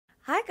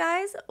Hi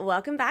guys,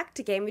 welcome back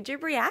to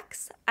Gamerjoob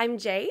Reacts. I'm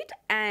Jade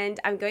and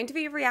I'm going to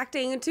be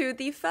reacting to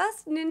the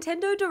first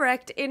Nintendo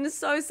Direct in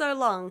so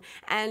long,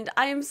 and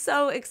I am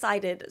so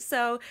excited.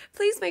 So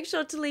please make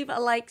sure to leave a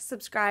like,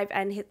 subscribe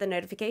and hit the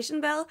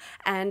notification bell,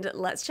 and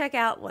let's check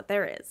out what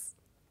there is.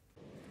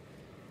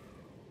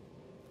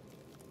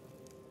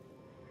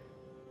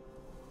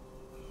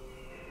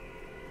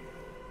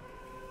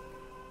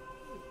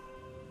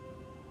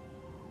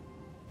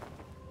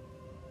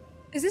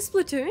 Is this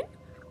Splatoon?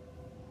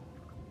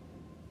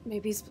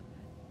 Maybe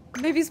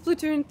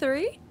Splatoon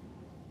 3?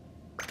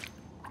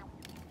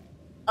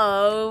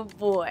 Oh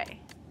boy.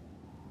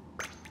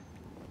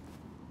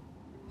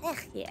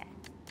 Heck yeah.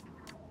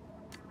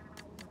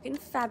 Looking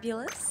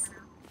fabulous.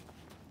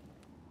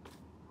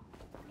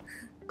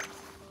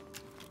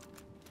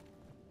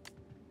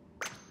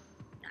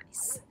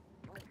 Nice.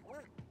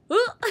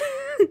 Oh!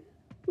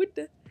 What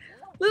the?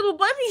 Little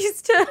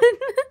bunny's turn!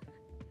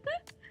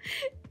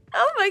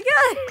 Oh my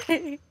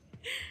god!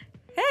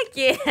 Heck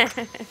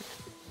yeah!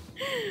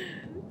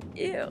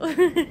 Ew.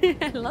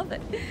 I love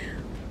it.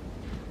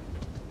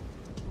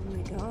 Oh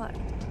my god.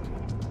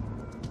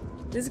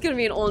 This is gonna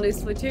be an all-new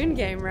Splatoon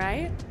game,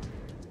 right?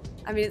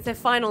 I mean, it's their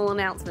final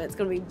announcement. It's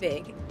gonna be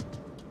big.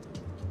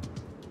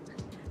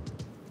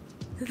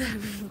 That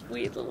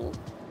weird little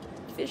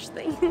fish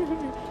thing.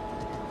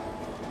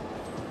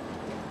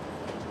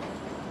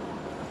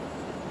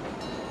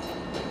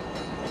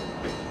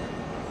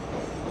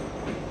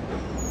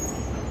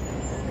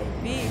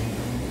 Maybe.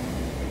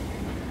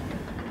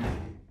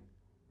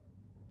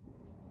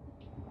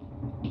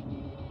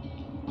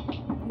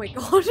 Oh my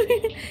god.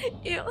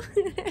 Ew.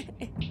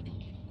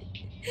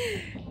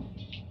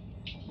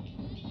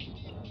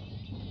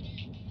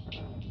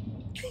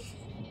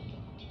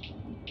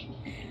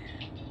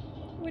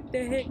 What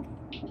the heck?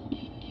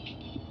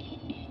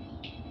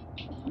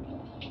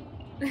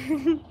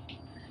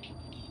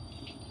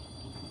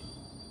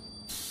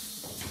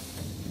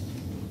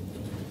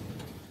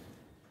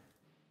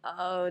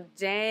 Oh,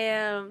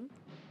 damn.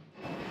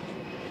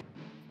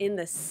 In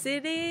the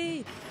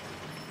city?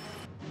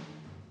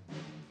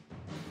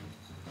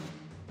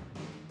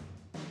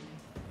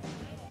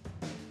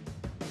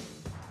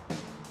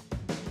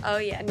 Oh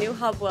yeah, new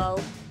hub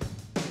world.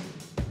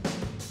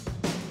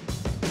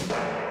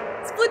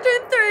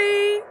 Splatoon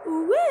 3!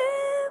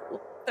 Woo!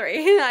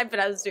 3. I bet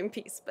I was doing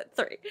peace, but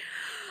 3.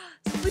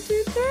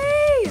 Splatoon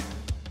 3!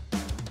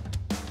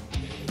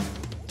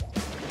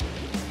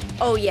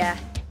 Oh yeah.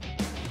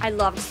 I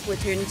loved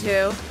Splatoon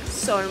 2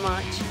 so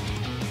much.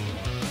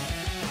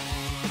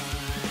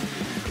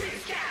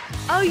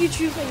 Oh, you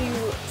choose when you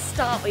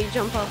start, when you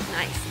jump off.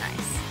 Nice,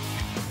 nice.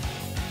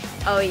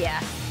 Oh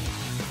yeah.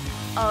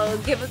 Oh,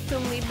 give it to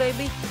me,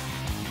 baby.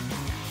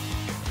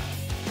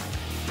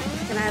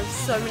 And I have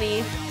so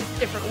many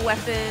different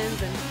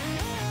weapons and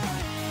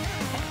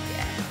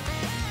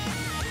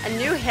yeah. And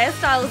new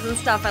hairstyles and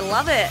stuff. I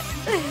love it.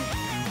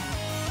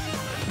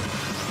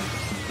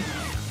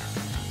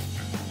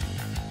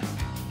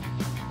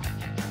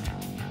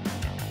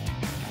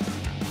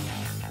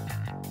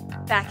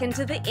 Back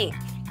into the ink.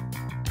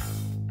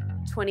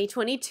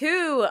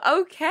 2022.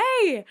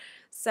 Okay.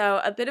 So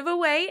a bit of a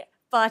wait,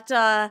 but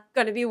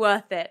gonna be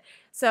worth it.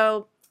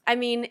 So, I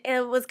mean,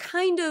 it was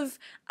kind of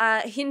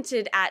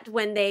hinted at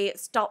when they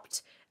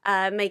stopped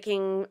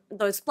making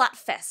those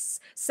Splatfests.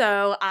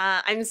 So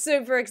I'm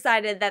super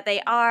excited that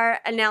they are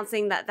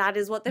announcing that that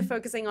is what they're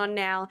focusing on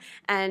now.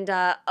 And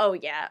oh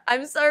yeah,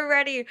 I'm so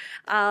ready.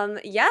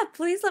 Yeah,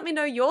 please let me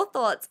know your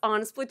thoughts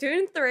on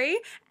Splatoon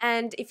 3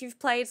 and if you've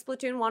played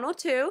Splatoon 1 or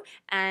 2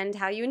 and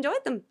how you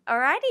enjoyed them.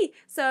 Alrighty,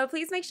 so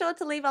please make sure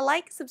to leave a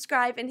like,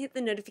 subscribe and hit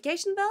the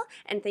notification bell.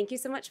 And thank you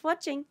so much for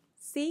watching.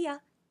 See ya.